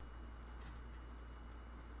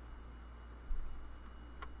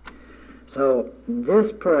So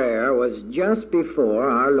this prayer was just before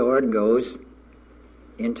our Lord goes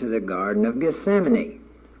into the Garden of Gethsemane.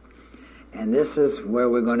 And this is where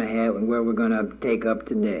we're going to take up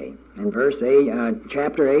today. In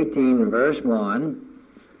chapter 18, verse 1,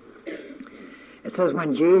 it says,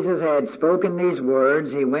 "When Jesus had spoken these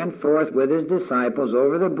words, he went forth with his disciples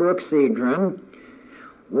over the brook Cedron,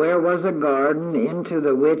 where was a garden, into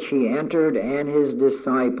the which he entered and his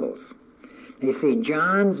disciples." You see,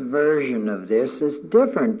 John's version of this is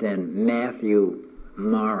different than Matthew,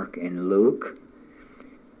 Mark, and Luke.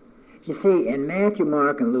 You see, in Matthew,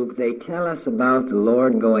 Mark, and Luke, they tell us about the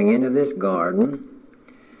Lord going into this garden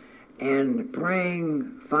and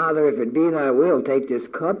praying, "Father, if it be thy will, take this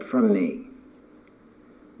cup from me."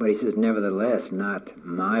 But he says, "Nevertheless, not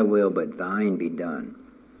my will, but thine be done."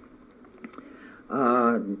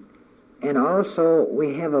 And also,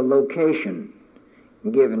 we have a location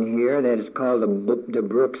given here that is called the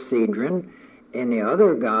brook Cedron. In the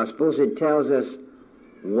other Gospels, it tells us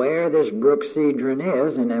where this brook Cedron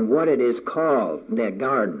is and then what it is called, that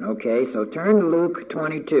garden. Okay, so turn to Luke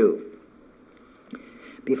 22.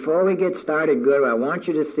 Before we get started good, I want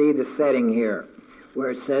you to see the setting here, where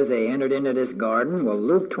it says they entered into this garden. Well,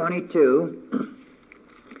 Luke 22,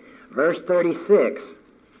 verse 36.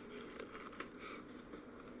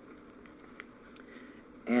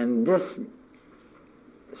 And this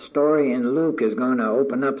story in Luke is going to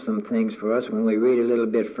open up some things for us when we read a little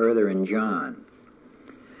bit further in John.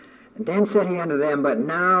 "And then said he unto them, But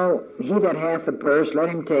now he that hath the purse, let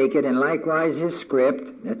him take it, and likewise his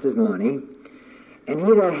scrip," that's his money, "and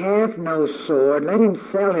he that hath no sword, let him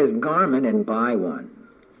sell his garment and buy one."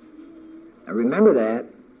 Now remember that,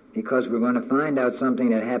 because we're going to find out something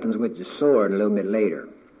that happens with the sword a little bit later.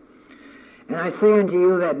 "And I say unto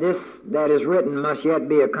you that this that is written must yet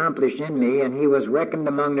be accomplished in me, and he was reckoned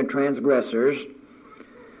among the transgressors.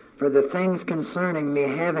 For the things concerning me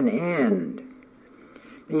have an end."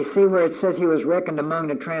 You see where it says he was reckoned among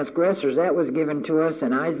the transgressors, that was given to us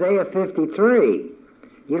in Isaiah 53.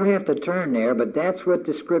 You don't have to turn there, but that's what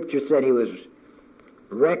the scripture said. He was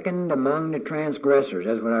reckoned among the transgressors.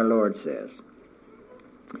 That's what our Lord says.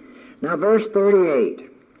 Now verse 38.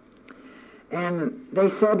 "And they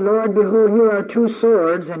said, Lord, behold, here are 2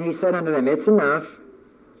 swords. And he said unto them, It's enough.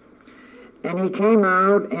 And he came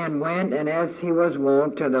out and went, and as he was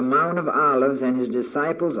wont, to the Mount of Olives, and his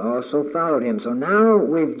disciples also followed him." So now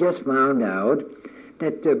we've just found out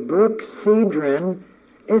that the brook Cedron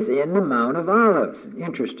is in the Mount of Olives.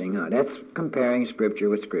 Interesting, huh? That's comparing Scripture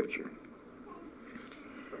with Scripture.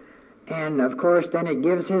 And, of course, then it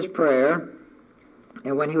gives his prayer.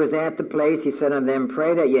 "And when he was at the place, he said unto them,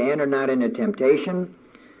 Pray that ye enter not into temptation.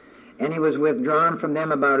 And he was withdrawn from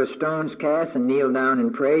them about a stone's cast, and kneeled down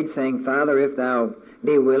and prayed, saying, Father, if thou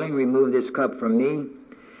be willing, remove this cup from me.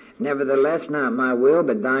 Nevertheless, not my will,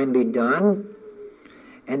 but thine be done.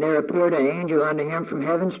 And there appeared an angel unto him from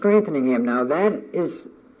heaven, strengthening him." Now that is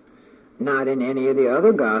not in any of the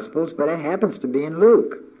other Gospels, but it happens to be in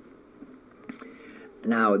Luke.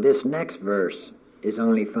 Now this next verse is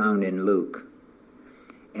only found in Luke.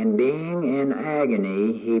 "And being in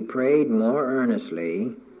agony, he prayed more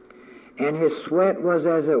earnestly, and his sweat was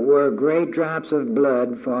as it were great drops of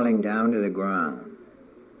blood falling down to the ground."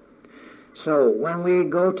 So when we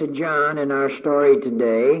go to John in our story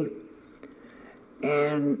today,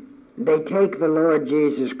 and they take the Lord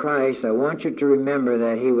Jesus Christ, I want you to remember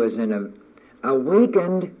that he was in a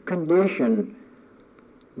weakened condition,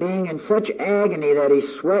 being in such agony that he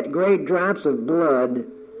sweat great drops of blood,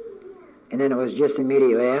 and then it was just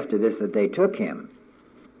immediately after this that they took him.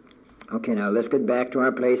 Okay, now let's get back to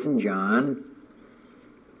our place in John.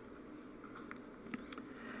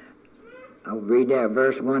 I'll read that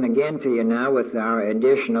verse 1 again to you now with our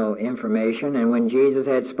additional information. "And when Jesus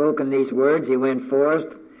had spoken these words, he went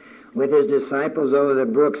forth with his disciples over the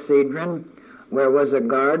brook Cedron, where was a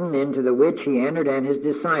garden, into the which he entered and his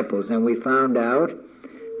disciples." And we found out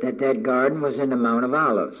that that garden was in the Mount of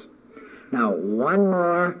Olives. Now, one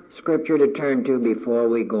more scripture to turn to before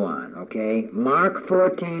we go on, okay? Mark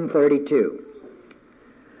 14:32.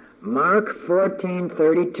 Mark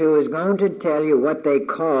 14:32 is going to tell you what they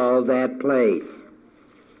call that place.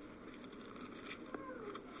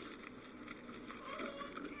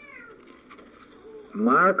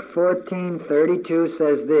 Mark 14:32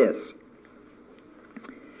 says this,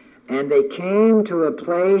 "And they came to a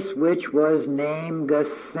place which was named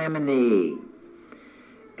Gethsemane.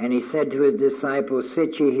 And he said to his disciples,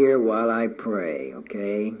 Sit ye here while I pray."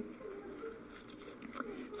 Okay?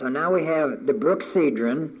 So now we have the brook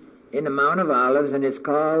Cedron in the Mount of Olives, and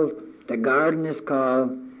the garden is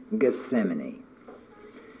called Gethsemane.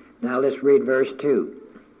 Now let's read verse 2.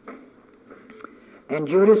 And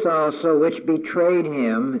Judas also, which betrayed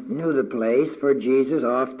him, knew the place, for Jesus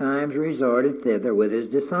ofttimes resorted thither with his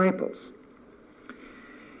disciples.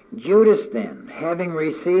 Judas then, having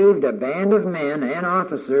received a band of men and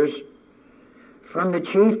officers from the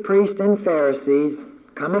chief priests and Pharisees,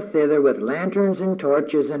 cometh thither with lanterns and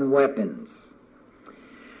torches and weapons.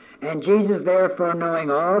 And Jesus therefore, knowing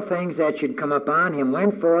all things that should come upon him,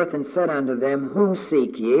 went forth and said unto them, Whom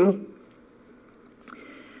seek ye?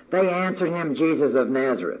 They answered him, Jesus of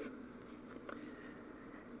Nazareth.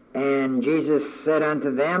 And Jesus said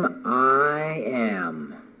unto them, I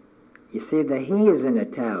am. You see, the he is in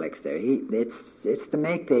italics there. It's to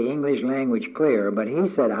make the English language clear, but he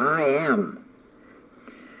said, I am.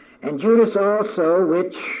 And Judas also,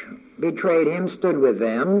 which betrayed him, stood with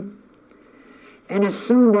them. And as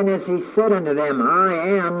soon then as he said unto them, I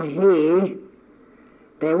am he,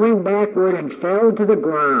 they went backward and fell to the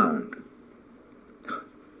ground.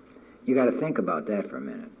 You got to think about that for a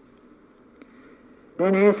minute.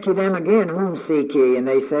 Then asked he them again, Whom seek ye? And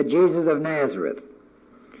they said, Jesus of Nazareth.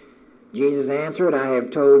 Jesus answered, I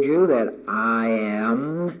have told you that I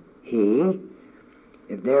am he.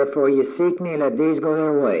 If therefore ye seek me, let these go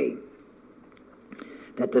their way,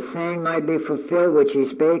 that the saying might be fulfilled which he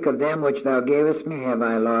spake, of them which thou gavest me have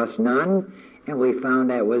I lost none. And we found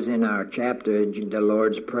that was in our chapter, the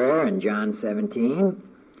Lord's Prayer, in John 17.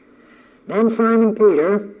 Then Simon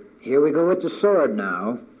Peter, here we go with the sword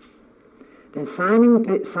now. Then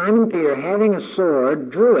Simon Peter, having a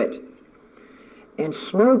sword, drew it, and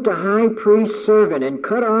smote the high priest's servant, and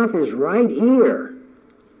cut off his right ear.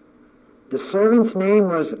 The servant's name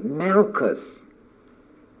was Malchus.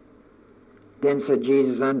 Then said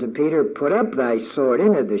Jesus unto Peter, Put up thy sword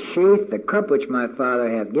into the sheath. The cup which my Father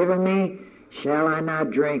hath given me, shall I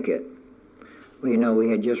not drink it? Well, you know,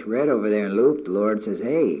 we had just read over there in Luke, the Lord says,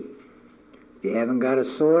 hey, if you haven't got a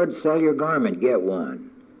sword, sell your garment, get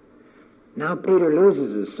one. Now Peter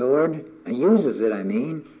loses his sword, and uses it, I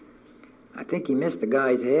mean. I think he missed the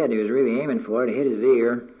guy's head. He was really aiming for it. It hit his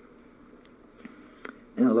ear.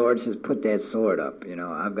 And the Lord says, put that sword up. You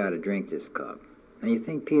know, I've got to drink this cup. And you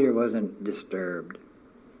think Peter wasn't disturbed,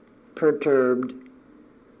 perturbed?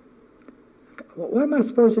 What am I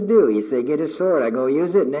supposed to do? You say, get a sword. I go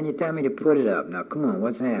use it, and then you tell me to put it up. Now, come on,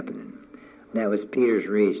 what's happening? That was Peter's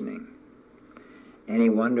reasoning. Any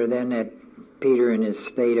wonder then that Peter, in his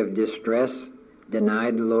state of distress,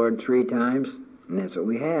 denied the Lord 3 times? And that's what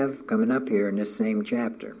we have coming up here in this same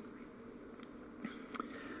chapter.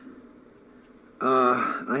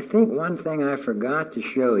 I think one thing I forgot to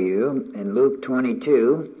show you in Luke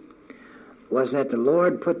 22 was that the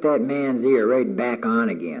Lord put that man's ear right back on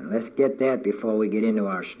again. Let's get that before we get into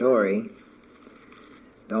our story.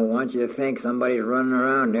 Don't want you to think somebody's running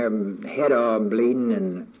around their head all bleeding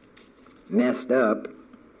and messed up.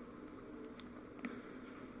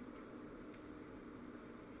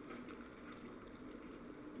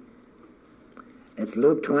 It's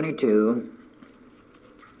Luke 22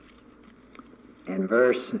 and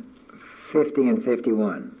verse 50 and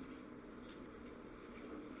 51.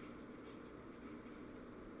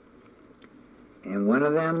 And one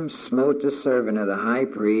of them smote the servant of the high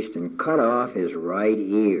priest and cut off his right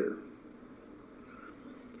ear.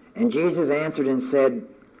 And Jesus answered and said,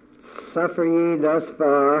 Suffer ye thus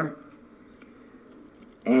far.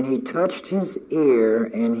 And he touched his ear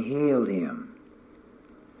and healed him.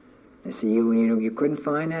 And see, you couldn't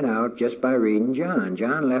find that out just by reading John.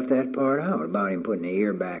 John left that part out about him putting the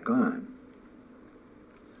ear back on.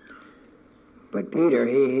 But Peter,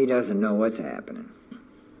 he doesn't know what's happening.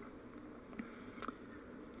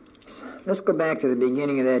 Let's go back to the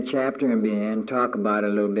beginning of that chapter and talk about it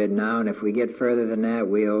a little bit now. And if we get further than that,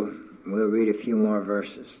 we'll read a few more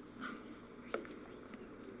verses.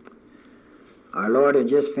 Our Lord had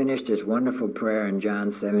just finished his wonderful prayer in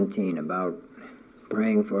John 17 about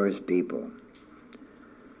praying for his people.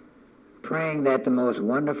 Praying that the most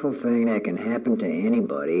wonderful thing that can happen to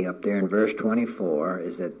anybody, up there in verse 24,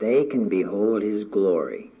 is that they can behold his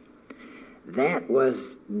glory. That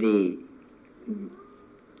was the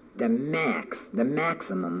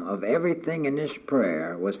maximum of everything in this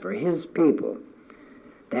prayer was for his people,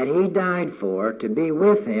 that he died for, to be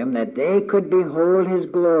with him, that they could behold his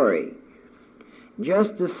glory.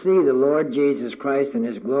 Just to see the Lord Jesus Christ in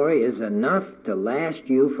his glory is enough to last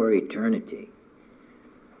you for eternity.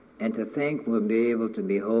 And to think we'll be able to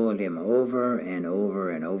behold him over and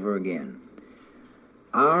over and over again.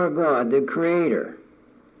 Our God, the Creator,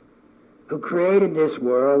 who created this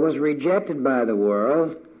world, was rejected by the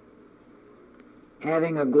world,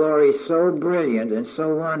 having a glory so brilliant and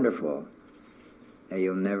so wonderful that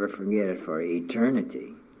you'll never forget it for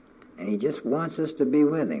eternity. And he just wants us to be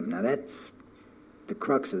with him. Now that's the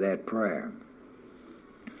crux of that prayer.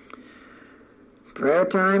 Prayer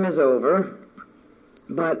time is over,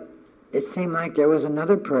 but it seemed like there was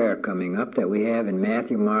another prayer coming up that we have in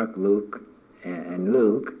Matthew, Mark, Luke, and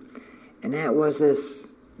Luke, and that was this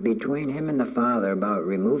between him and the Father about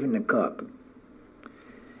removing the cup.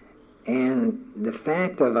 And the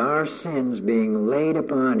fact of our sins being laid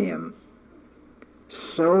upon him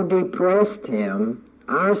so depressed him,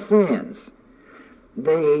 our sins,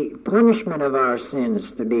 the punishment of our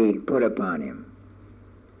sins to be put upon him,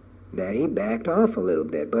 that he backed off a little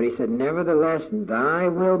bit. But he said, nevertheless, thy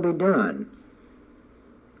will be done.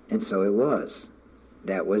 And so it was.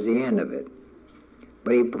 That was the end of it.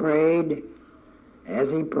 But he prayed. As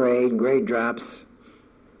he prayed, great drops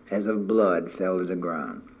as of blood fell to the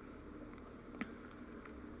ground.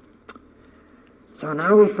 So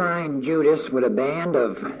now we find Judas with a band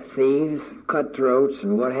of thieves, cutthroats,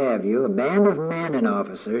 and what have you, a band of men and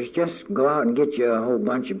officers. Just go out and get you a whole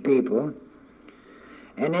bunch of people.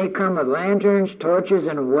 And they come with lanterns, torches,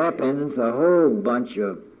 and weapons, a whole bunch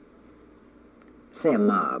of, say a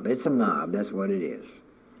mob. It's a mob, that's what it is.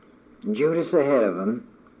 Judas ahead of them.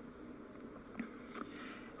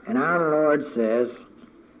 And our Lord says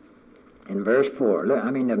in verse 4,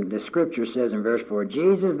 the scripture says in verse 4,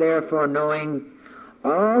 Jesus therefore knowing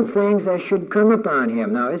all things that should come upon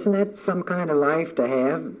him. Now isn't that some kind of life to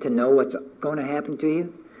have, to know what's going to happen to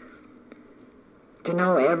you? To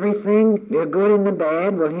know everything, the good and the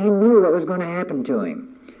bad? Well, he knew what was going to happen to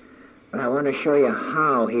him. But I want to show you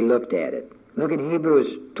how he looked at it. Look at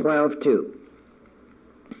Hebrews 12:2.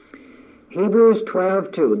 Hebrews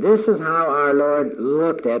 12:2. This is how our Lord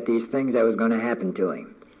looked at these things that was going to happen to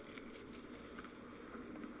him.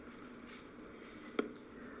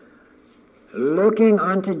 Looking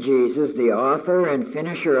unto Jesus, the author and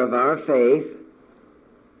finisher of our faith,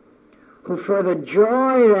 who for the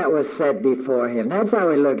joy that was set before him, that's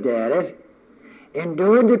how he looked at it,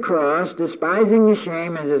 endured the cross, despising the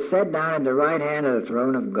shame, and is set down at the right hand of the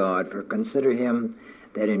throne of God. For consider him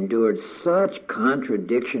that endured such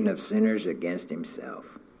contradiction of sinners against himself,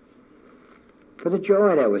 for the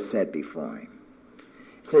joy that was set before him.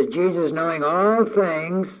 It says Jesus, knowing all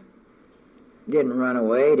things, didn't run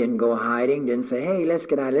away, didn't go hiding, didn't say, hey, let's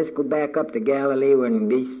get out, let's go back up to Galilee when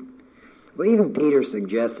these... Well, even Peter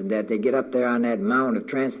suggested that they get up there on that Mount of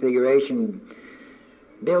Transfiguration,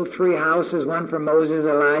 build 3 houses, one for Moses,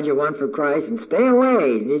 Elijah, one for Christ, and stay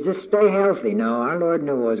away. You just stay healthy. No, our Lord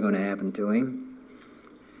knew what was going to happen to him.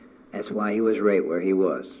 That's why he was right where he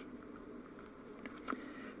was.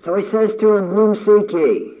 So he says to him, whom seek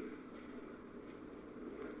ye?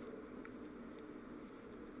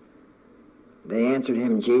 They answered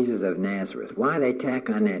him, Jesus of Nazareth. Why they tack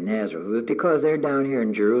on that Nazareth? It was because they're down here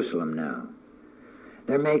in Jerusalem now.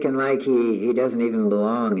 They're making like he doesn't even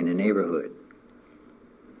belong in the neighborhood.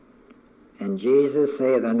 And Jesus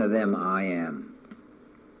saith unto them, I am.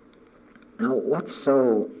 Now, what's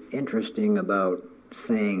so interesting about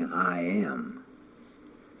saying I am?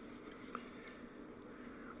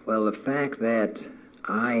 Well, the fact that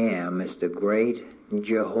I am is the great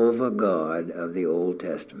Jehovah God of the Old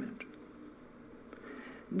Testament.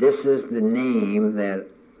 This is the name that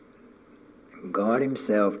God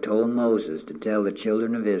himself told Moses to tell the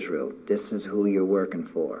children of Israel, this is who you're working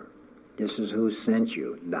for. This is who sent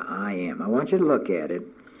you, the I am. I want you to look at it.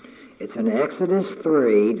 It's in Exodus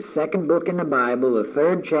 3, the second book in the Bible, the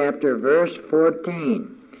 3rd chapter, verse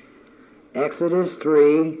 14. Exodus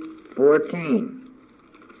 3:14.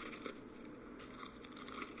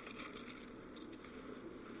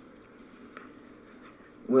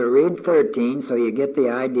 We'll read 13 so you get the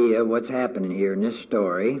idea of what's happening here in this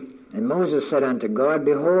story. And Moses said unto God,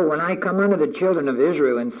 behold, when I come unto the children of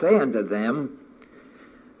Israel and say unto them,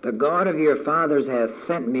 the God of your fathers hath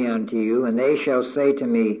sent me unto you, and they shall say to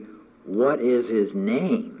me, what is his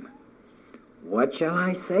name? What shall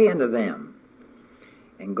I say unto them?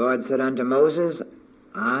 And God said unto Moses,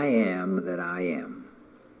 I am that I am.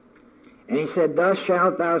 And he said, thus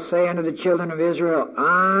shalt thou say unto the children of Israel,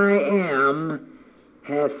 I am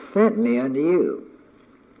hath sent me unto you.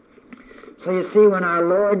 So you see, when our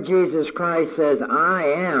Lord Jesus Christ says, I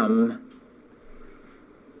am,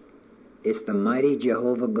 it's the mighty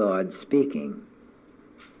Jehovah God speaking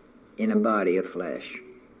in a body of flesh.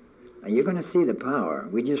 Now you're going to see the power.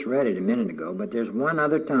 We just read it a minute ago, but there's one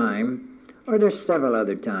other time, or there's several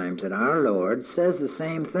other times that our Lord says the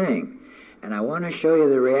same thing. And I want to show you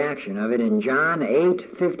the reaction of it in John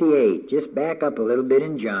 8:58. Just back up a little bit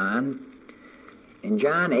in John. In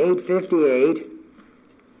John 8:58,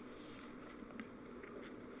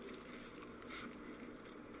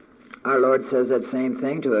 our Lord says that same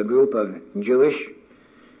thing to a group of Jewish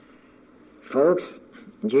Folks,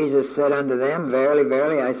 Jesus said unto them, Verily,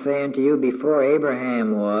 verily, I say unto you, before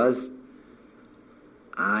Abraham was,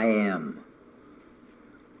 I am.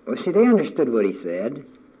 Well, see, they understood what he said.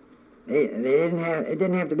 It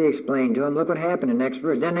didn't have to be explained to them. Look what happened in the next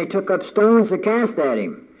verse. Then they took up stones to cast at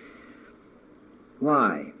him.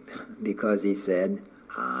 Why? Because he said,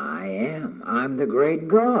 I am. I'm the great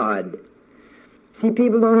God. See,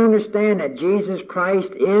 people don't understand that Jesus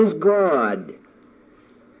Christ is God.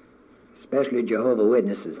 Especially Jehovah's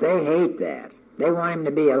Witnesses. They hate that. They want him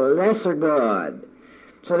to be a lesser God.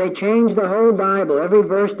 So they change the whole Bible. Every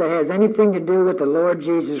verse that has anything to do with the Lord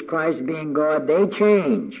Jesus Christ being God, they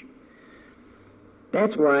change.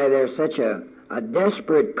 That's why they're such a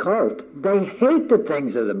desperate cult. They hate the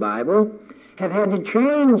things of the Bible, have had to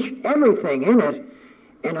change everything in it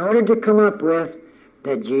in order to come up with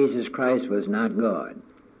that Jesus Christ was not God.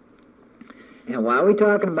 And while we're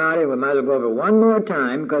talking about it, we might as well go over one more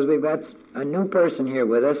time, because we've got a new person here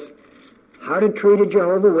with us. How to treat a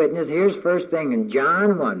Jehovah's Witness. Here's first thing in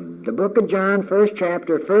John 1. The book of John, first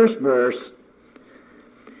chapter, first verse.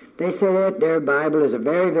 They say that their Bible is a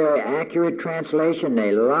very, very accurate translation.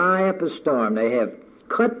 They lie up a storm. They have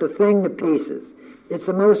cut the thing to pieces. It's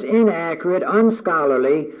the most inaccurate,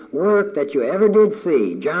 unscholarly work that you ever did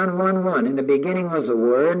see. John 1:1. In the beginning was the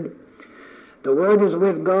Word. The Word was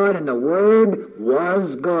with God, and the Word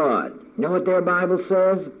was God. You know what their Bible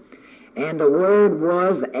says? And the Word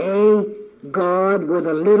was a God with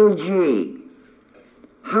a little g.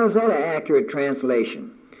 How's that an accurate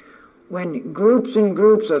translation? When groups and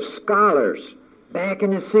groups of scholars back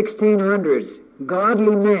in the 1600s,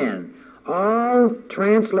 godly men, all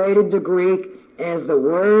translated the Greek as the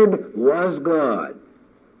Word was God.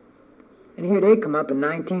 And here they come up in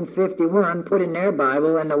 1951, put in their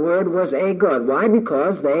Bible, and the Word was a God. Why?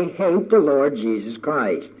 Because they hate the Lord Jesus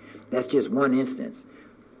Christ. That's just one instance.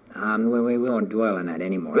 We won't dwell on that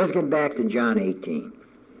anymore. Let's get back to John 18.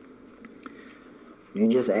 You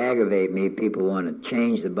just aggravate me. People want to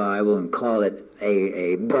change the Bible and call it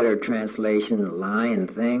a better translation, lying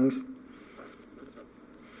things.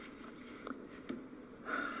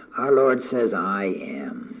 Our Lord says, I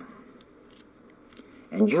am.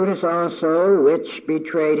 And Judas also, which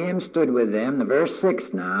betrayed him, stood with them. The verse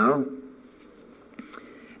 6 now.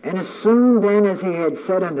 And as soon then as he had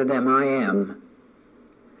said unto them, I am,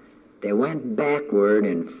 they went backward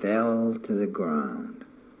and fell to the ground.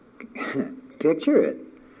 Picture it.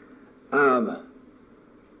 A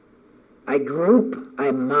group,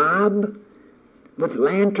 a mob, with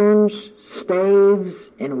lanterns, staves,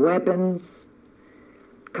 and weapons,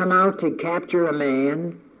 come out to capture a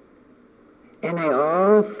man, and they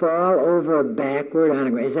all fall over backward on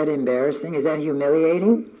the ground. Is that embarrassing? Is that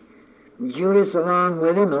humiliating? Judas along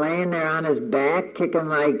with him, laying there on his back, kicking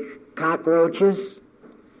like cockroaches.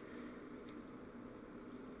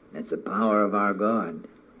 That's the power of our God,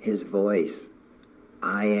 his voice.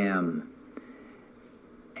 I am.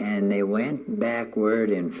 And they went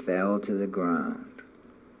backward and fell to the ground.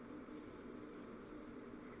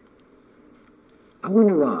 I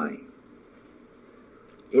wonder why.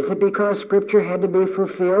 Is it because Scripture had to be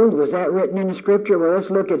fulfilled? Was that written in the Scripture? Well, let's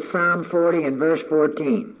look at Psalm 40 and verse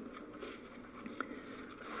 14.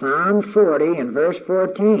 Psalm 40 and verse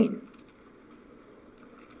 14.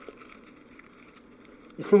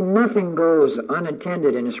 You see, nothing goes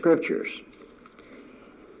unattended in the Scriptures.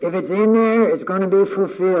 If it's in there, it's going to be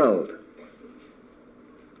fulfilled.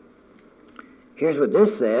 Here's what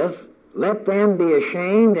this says. Let them be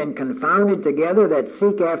ashamed and confounded together that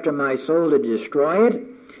seek after my soul to destroy it,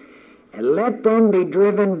 and let them be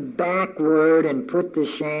driven backward and put to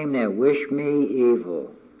shame that wish me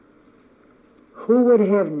evil. Who would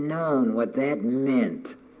have known what that meant,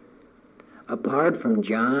 apart from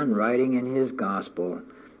John writing in his gospel,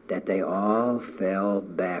 that they all fell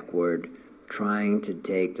backward trying to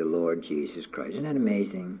take the Lord Jesus Christ? Isn't that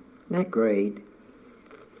amazing? Isn't that great?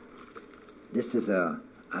 This is a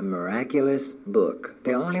miraculous book,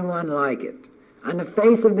 the only one like it on the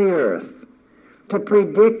face of the earth, to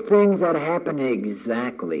predict things that happen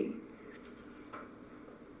exactly.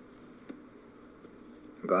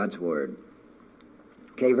 God's Word.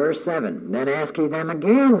 Okay, verse 7. Then ask ye them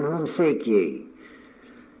again, whom seek ye?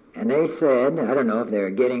 And they said, I don't know if they were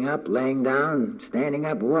getting up, laying down, standing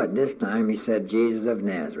up, what? This time he said, Jesus of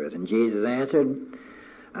Nazareth. And Jesus answered,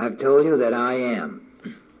 I've told you that I am.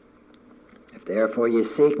 If therefore you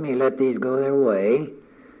seek me, let these go their way.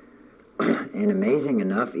 And amazing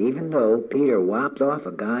enough, even though Peter whopped off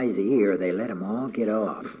a guy's ear, they let him all get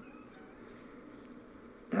off.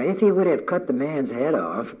 Now, if he would have cut the man's head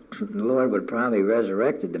off, the Lord would probably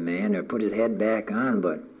resurrected the man or put his head back on,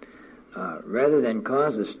 but rather than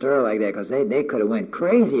cause a stir like that, because they could have went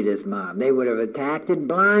crazy, this mob. They would have attacked it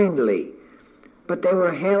blindly. But they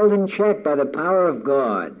were held in check by the power of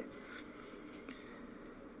God.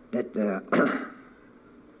 That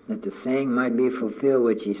that the saying might be fulfilled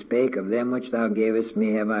which he spake, of them which thou gavest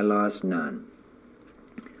me have I lost none.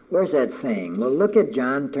 Where's that saying? Well, look at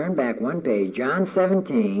John, turn back one page, John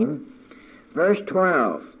 17, verse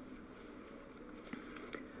 12.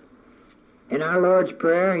 In our Lord's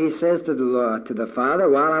Prayer, he says to the Father,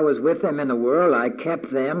 while I was with them in the world, I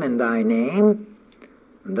kept them in thy name,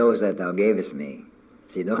 and those that thou gavest me.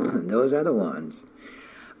 See, those are the ones.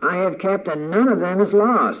 I have kept, and none of them is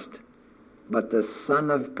lost, but the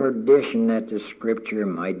son of perdition, that the Scripture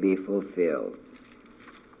might be fulfilled.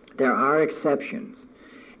 There are exceptions,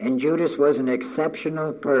 and Judas was an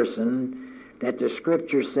exceptional person that the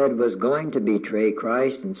Scripture said was going to betray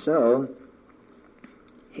Christ, and so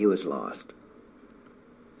he was lost.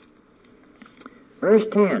 Verse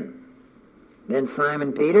 10, then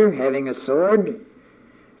Simon Peter, having a sword,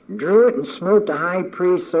 drew it and smote the high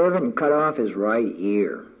priest's servant and cut off his right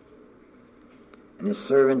ear. And his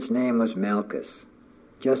servant's name was Malchus.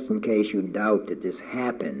 Just in case you doubt that this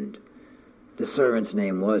happened, the servant's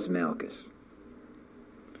name was Malchus.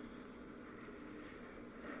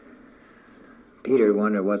 Peter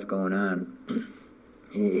wondered what's going on.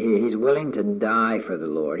 He's willing to die for the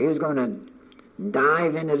Lord. He was going to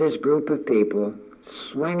dive into this group of people,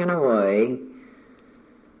 swinging away,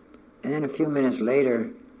 and then a few minutes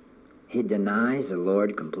later, he denies the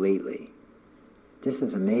Lord completely. This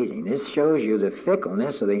is amazing. This shows you the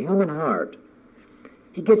fickleness of the human heart.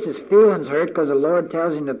 He gets his feelings hurt because the Lord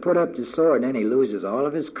tells him to put up the sword, and then he loses all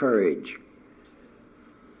of his courage.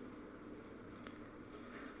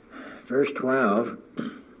 Verse 12,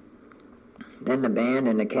 then the band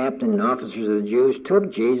and the captain and officers of the Jews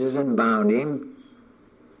took Jesus and bound him,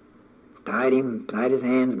 tied his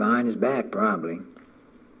hands behind his back probably,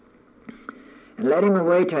 and led him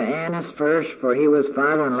away to Annas first, for he was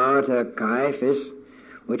father-in-law to Caiaphas,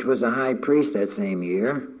 which was the high priest that same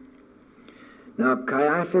year. Now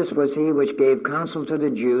Caiaphas was he which gave counsel to the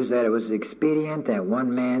Jews that it was expedient that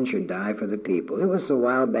one man should die for the people. It was a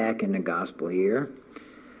while back in the gospel here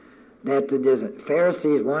that the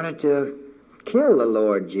Pharisees wanted to kill the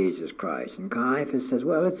Lord Jesus Christ. And Caiaphas says,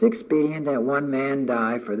 well, it's expedient that one man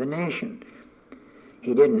die for the nation.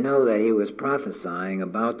 He didn't know that he was prophesying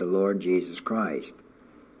about the Lord Jesus Christ.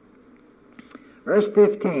 Verse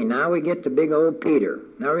 15, now we get to big old Peter.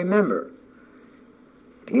 Now remember,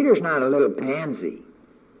 Peter's not a little pansy.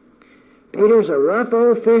 Peter's a rough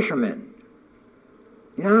old fisherman.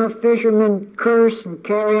 You know how fishermen curse and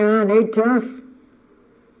carry on, they tough?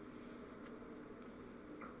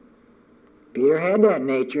 Peter had that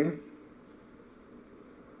nature.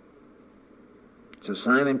 So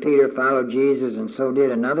Simon Peter followed Jesus, and so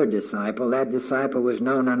did another disciple. That disciple was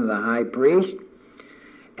known unto the high priest,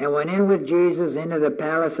 and went in with Jesus into the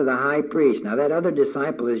palace of the high priest. Now that other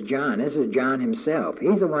disciple is John. This is John himself.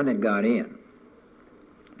 He's the one that got in.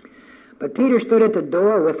 But Peter stood at the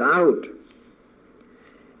door without.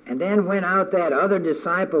 And then went out that other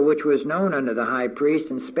disciple which was known unto the high priest,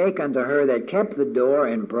 and spake unto her that kept the door,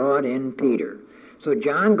 and brought in Peter. So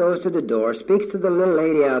John goes to the door, speaks to the little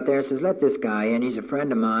lady out there, says, let this guy in. He's a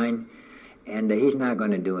friend of mine, and he's not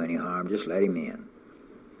going to do any harm. Just let him in.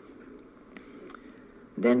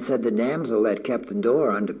 Then said the damsel that kept the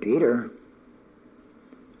door unto Peter,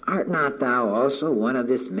 art not thou also one of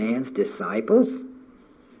this man's disciples?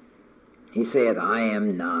 He saith, I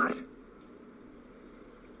am not.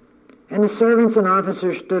 And the servants and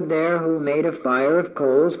officers stood there, who made a fire of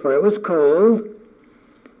coals, for it was cold,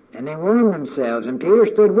 and they warmed themselves. And Peter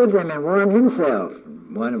stood with them and warmed himself.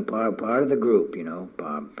 One part of the group,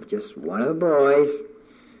 just one of the boys.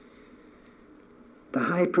 The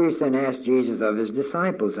high priest then asked Jesus of his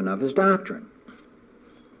disciples and of his doctrine.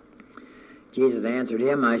 Jesus answered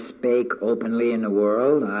him, I spake openly in the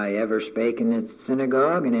world. I ever spake in the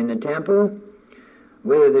synagogue and in the temple,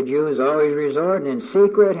 whither the Jews always resort, and in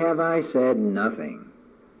secret have I said nothing.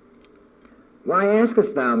 Why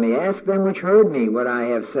askest thou me? Ask them which heard me what I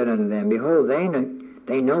have said unto them. Behold,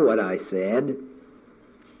 they know what I said.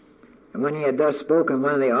 And when he had thus spoken,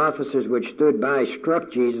 one of the officers which stood by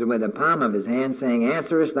struck Jesus with the palm of his hand, saying,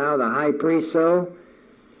 Answerest thou the high priest so?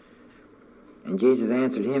 And Jesus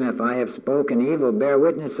answered him, If I have spoken evil, bear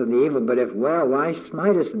witness of the evil, but if well, why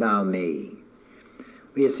smitest thou me?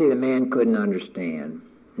 Well, you see, the man couldn't understand.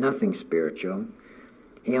 Nothing spiritual.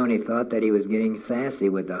 He only thought that he was getting sassy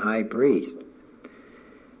with the high priest.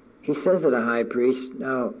 He says to the high priest,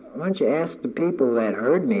 now, why don't you ask the people that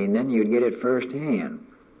heard me, and then you'd get it firsthand.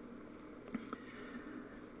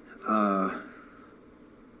 well,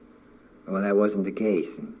 that wasn't the case.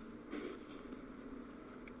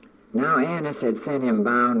 Now Annas had sent him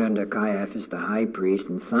bound unto Caiaphas the high priest,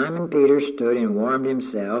 and Simon Peter stood and warmed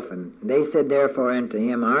himself, and they said therefore unto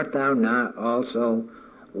him, Art thou not also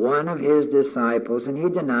one of his disciples? And he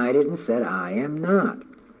denied it and said, I am not.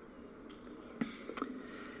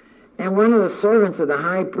 And one of the servants of the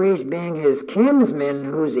high priest, being his kinsman,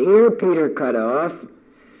 whose ear Peter cut off,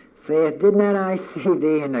 saith, Did not I see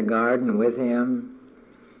thee in the garden with him?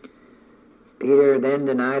 Peter then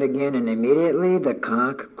denied again, and immediately the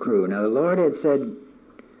cock crew. Now the Lord had said,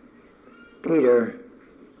 Peter,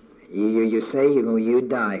 you say you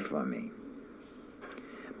die for me.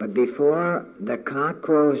 But before the cock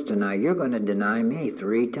crows tonight, you're going to deny me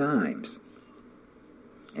 3 times.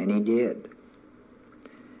 And he did.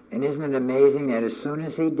 And isn't it amazing that as soon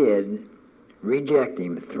as he did reject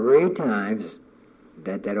him 3 times,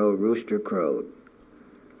 that old rooster crowed?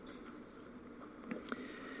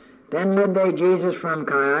 Then led they Jesus from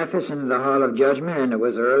Caiaphas into the hall of judgment, and it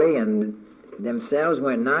was early, and themselves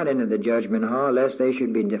went not into the judgment hall, lest they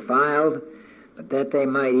should be defiled, but that they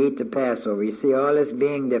might eat the Passover. You see, all this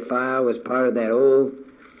being defiled was part of that old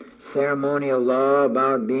ceremonial law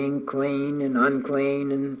about being clean and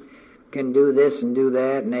unclean, and can do this and do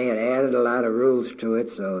that, and they had added a lot of rules to it,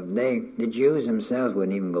 so the Jews themselves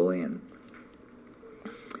wouldn't even go in.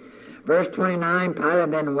 Verse 29, Pilate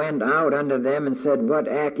then went out unto them and said, What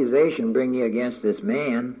accusation bring ye against this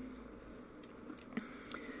man?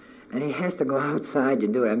 And he has to go outside to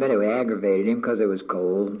do it. I bet it aggravated him because it was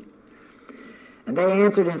cold. And they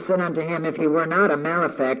answered and said unto him, If he were not a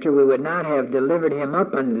malefactor, we would not have delivered him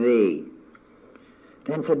up unto thee.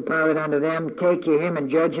 Then said Pilate unto them, Take ye him and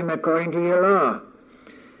judge him according to your law.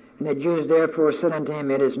 And the Jews therefore said unto him,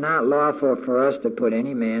 It is not lawful for us to put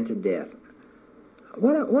any man to death.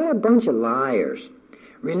 What a bunch of liars.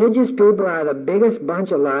 Religious people are the biggest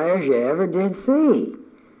bunch of liars you ever did see.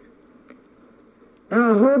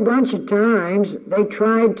 Now, a whole bunch of times they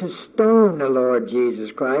tried to stone the Lord Jesus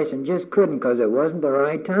Christ and just couldn't because it wasn't the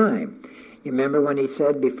right time. You remember when he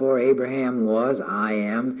said, Before Abraham was, I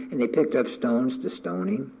am, and they picked up stones to stone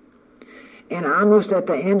him? And almost at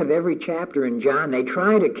the end of every chapter in John, they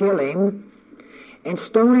tried to kill him, and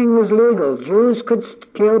stoning was legal. Jews could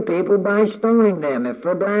kill people by stoning them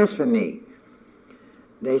for blasphemy.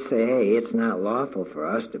 They say, hey, it's not lawful for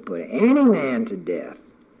us to put any man to death.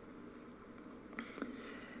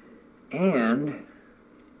 And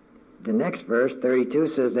the next verse, 32,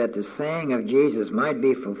 says that the saying of Jesus might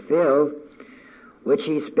be fulfilled, which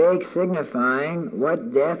he spake, signifying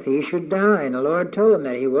what death he should die. And the Lord told him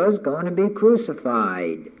that he was going to be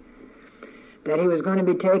crucified, that he was going to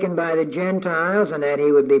be taken by the Gentiles, and that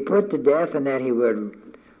he would be put to death, and that he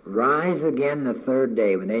would rise again the 3rd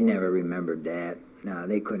day. But they never remembered that. No,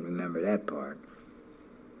 they couldn't remember that part.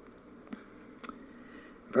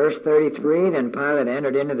 Verse 33, Then Pilate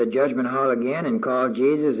entered into the judgment hall again, and called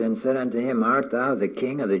Jesus, and said unto him, Art thou the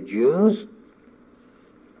King of the Jews?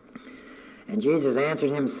 And Jesus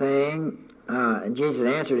answered him,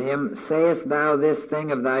 Sayest thou this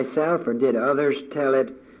thing of thyself, or did others tell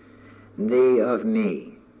it thee of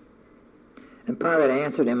me? And Pilate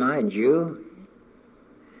answered, Am I a Jew?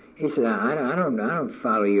 He said, I don't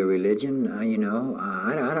follow your religion. I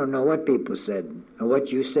don't know what people said or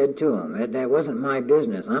what you said to them. That wasn't my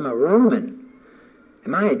business. I'm a Roman.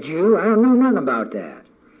 Am I a Jew? I don't know nothing about that.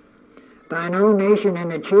 Thine own nation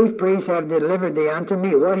and the chief priests have delivered thee unto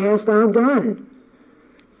me. What hast thou done?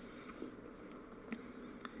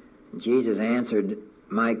 Jesus answered,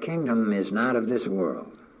 My kingdom is not of this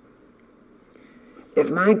world.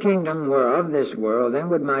 If my kingdom were of this world, then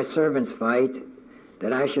would my servants fight,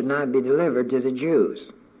 that I should not be delivered to the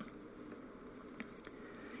Jews.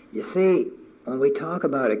 You see, when we talk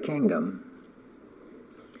about a kingdom,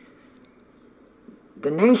 the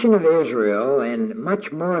nation of Israel, and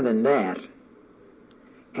much more than that,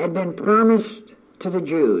 had been promised to the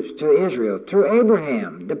Jews, to Israel, through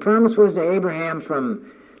Abraham. The promise was to Abraham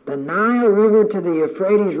from the Nile River to the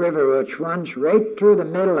Euphrates River, which runs right through the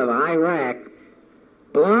middle of Iraq,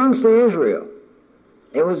 belongs to Israel.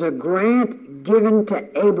 It was a grant given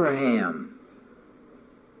to Abraham.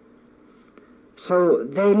 So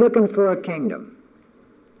they're looking for a kingdom.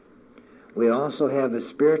 We also have a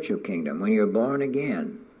spiritual kingdom. When you're born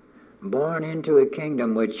again, born into a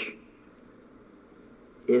kingdom which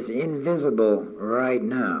is invisible right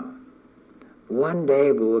now. One day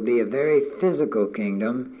it will be a very physical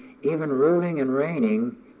kingdom, even ruling and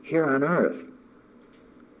reigning here on earth.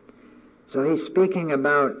 So he's speaking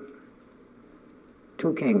about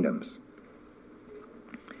 2 kingdoms.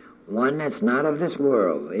 One that's not of this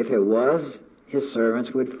world. If it was, his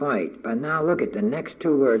servants would fight. But now look at the next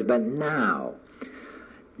two words, but now.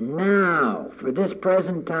 Now, for this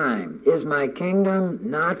present time, is my kingdom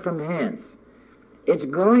not from hence. It's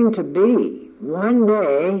going to be. One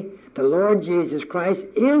day, the Lord Jesus Christ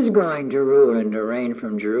is going to rule and to reign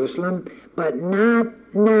from Jerusalem, but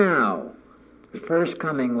not now. The first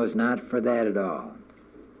coming was not for that at all.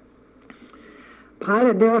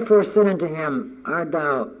 Pilate therefore said unto him, Art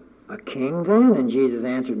thou a king then? And Jesus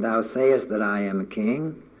answered, Thou sayest that I am a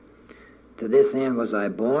king. To this end was I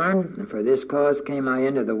born, and for this cause came I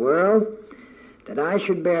into the world, that I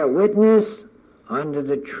should bear witness unto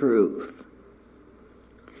the truth.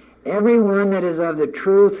 Every one that is of the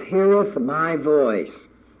truth heareth my voice.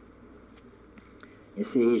 You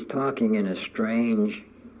see, he's talking in a strange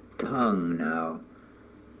tongue now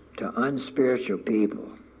to unspiritual people.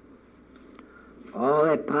 All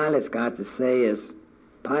that Pilate's got to say is,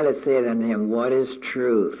 Pilate said unto him, What is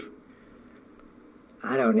truth?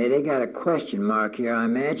 I don't know, they got a question mark here. I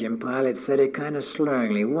imagine Pilate said it kind of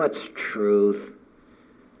slurringly. What's truth?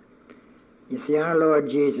 You see, our Lord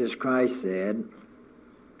Jesus Christ said,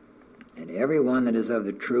 And every one that is of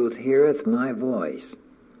the truth heareth my voice.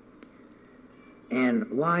 And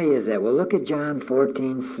why is that? Well, look at John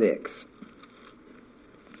 14:6.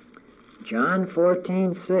 John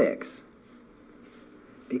 14:6.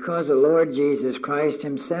 Because the Lord Jesus Christ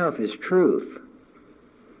himself is truth.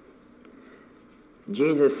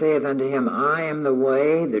 Jesus saith unto him, I am the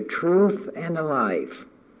way, the truth, and the life.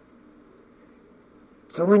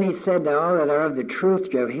 So when he said to all that are of the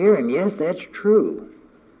truth shall hear him, yes, that's true.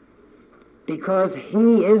 Because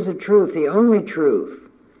he is the truth, the only truth.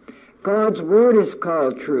 God's Word is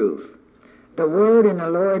called truth. The Word and the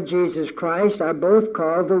Lord Jesus Christ are both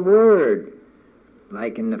called the Word.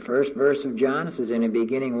 Like in the first verse of John, it says, In the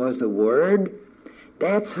beginning was the Word.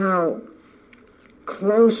 That's how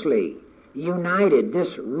closely united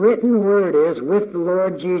this written Word is with the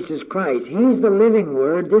Lord Jesus Christ. He's the living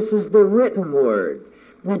Word. This is the written Word.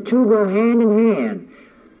 The two go hand in hand.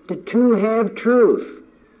 The two have truth.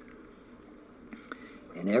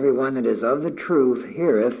 And every one that is of the truth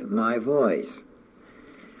heareth my voice.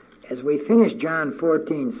 As we finish John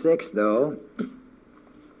 14:6, though,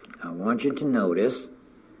 I want you to notice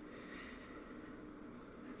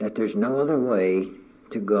that there's no other way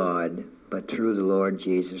to God but through the Lord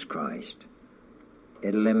Jesus Christ.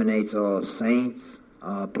 It eliminates all saints,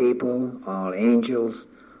 all people, all angels,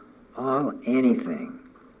 all anything.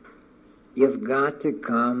 You've got to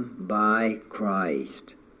come by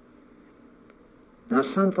Christ. Now,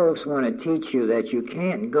 some folks want to teach you that you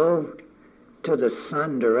can't go to the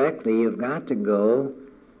Son directly. You've got to go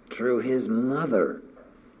through his mother.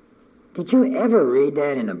 Did you ever read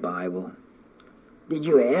that in the Bible? Did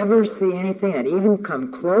you ever see anything that even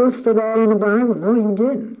come close to that in the Bible? No, you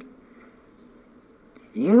didn't.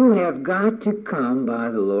 You have got to come by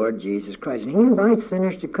the Lord Jesus Christ. And he invites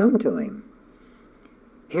sinners to come to him.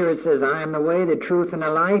 Here it says, I am the way, the truth, and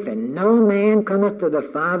the life, and no man cometh to the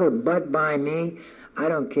Father but by me. I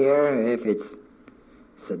don't care if it's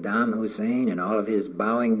Saddam Hussein and all of his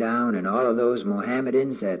bowing down and all of those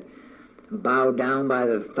Mohammedans that bow down by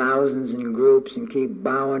the thousands in groups and keep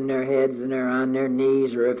bowing their heads and they're on their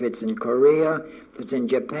knees, or if it's in Korea, if it's in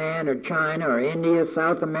Japan or China or India,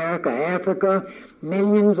 South America, Africa,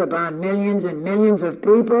 millions upon millions and millions of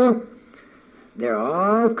people, they're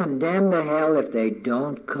all condemned to hell if they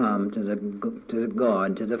don't come to the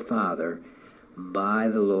God, to the Father, by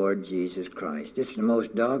the Lord Jesus Christ. This is the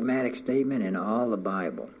most dogmatic statement in all the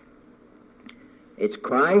Bible. It's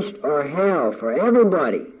Christ or hell for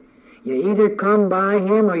everybody. You either come by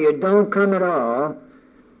him or you don't come at all,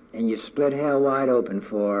 and you split hell wide open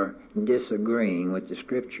for disagreeing with the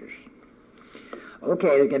Scriptures.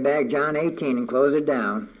 Okay, let's get back John 18 and close it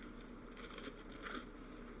down.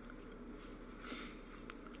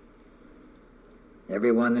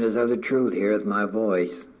 Every one that is of the truth heareth my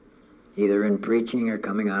voice, either in preaching or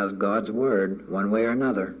coming out of God's Word, one way or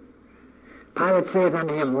another. Pilate saith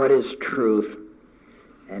unto him, What is truth?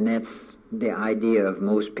 And that's the idea of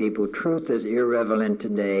most people. Truth is irrelevant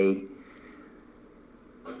today.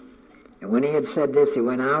 And when he had said this, he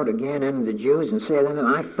went out again unto the Jews and said unto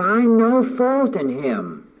them, I find no fault in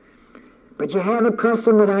him. But ye have a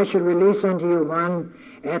custom that I should release unto you one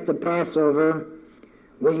at the Passover.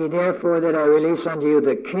 Will ye therefore that I release unto you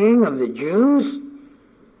the King of the Jews?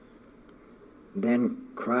 Then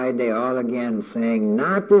cried they all again, saying,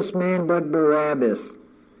 Not this man, but Barabbas.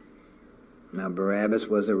 Now Barabbas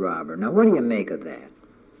was a robber. Now what do you make of that?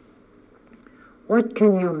 What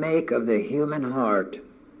can you make of the human heart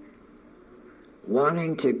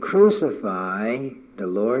wanting to crucify the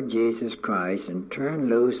Lord Jesus Christ and turn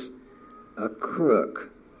loose a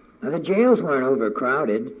crook. Now, the jails weren't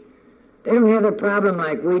overcrowded. They don't have a problem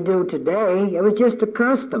like we do today. It was just a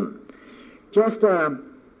custom. Just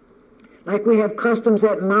like we have customs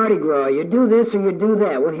at Mardi Gras. You do this or you do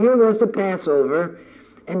that. Well, here was the Passover,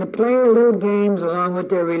 and to play little games along with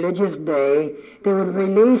their religious day, they would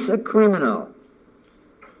release a criminal.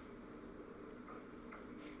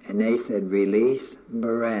 And they said, release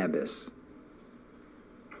Barabbas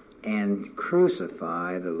and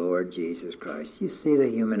crucify the Lord Jesus Christ. You see the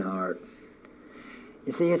human heart.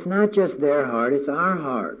 You see, it's not just their heart, it's our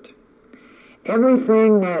heart.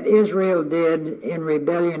 Everything that Israel did in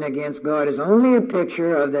rebellion against God is only a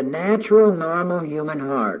picture of the natural, normal human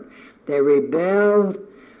heart. They rebelled,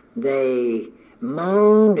 they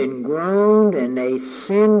moaned and groaned, and they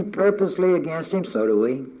sinned purposely against Him. So do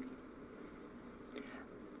we.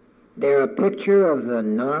 They're a picture of the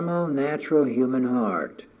normal, natural human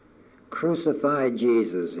heart. Crucify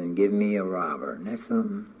Jesus and give me a robber. Isn't that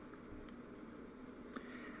something?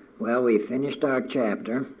 Well, we finished our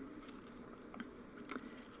chapter,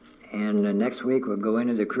 and next week we'll go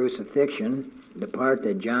into the crucifixion, the part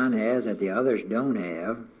that John has that the others don't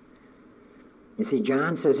have. You see,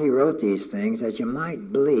 John says he wrote these things that you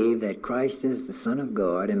might believe that Christ is the Son of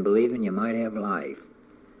God, and believing you might have life.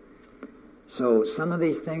 So some of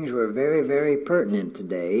these things were very, very pertinent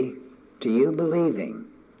today to you believing.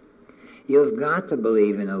 You've got to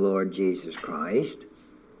believe in the Lord Jesus Christ,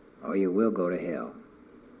 or you will go to hell.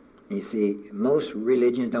 You see, most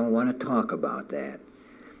religions don't want to talk about that.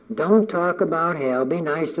 Don't talk about hell. Be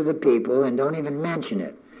nice to the people and don't even mention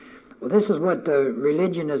it. Well, this is what the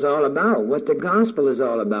religion is all about, what the gospel is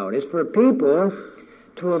all about. It's for people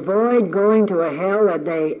to avoid going to a hell that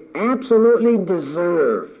they absolutely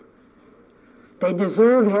deserve. They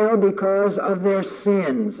deserve hell because of their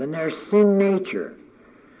sins and their sin nature.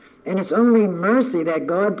 And it's only mercy that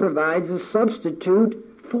God provides a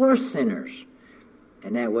substitute for sinners.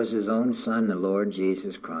 And that was His own Son, the Lord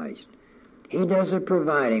Jesus Christ. He does the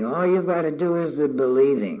providing. All you've got to do is the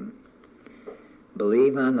believing.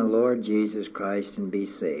 Believe on the Lord Jesus Christ and be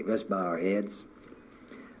saved. Let's bow our heads.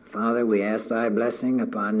 Father, we ask Thy blessing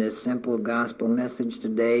upon this simple gospel message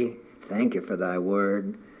today. Thank You for Thy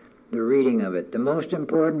word, the reading of it. The most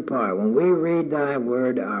important part, when we read Thy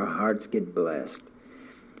word, our hearts get blessed.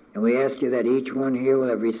 And we ask You that each one here will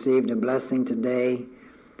have received a blessing today,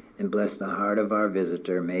 and bless the heart of our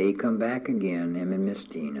visitor. May he come back again, him and Miss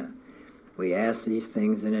Tina. We ask these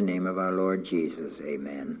things in the name of our Lord Jesus.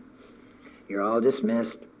 Amen. You're all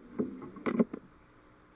dismissed.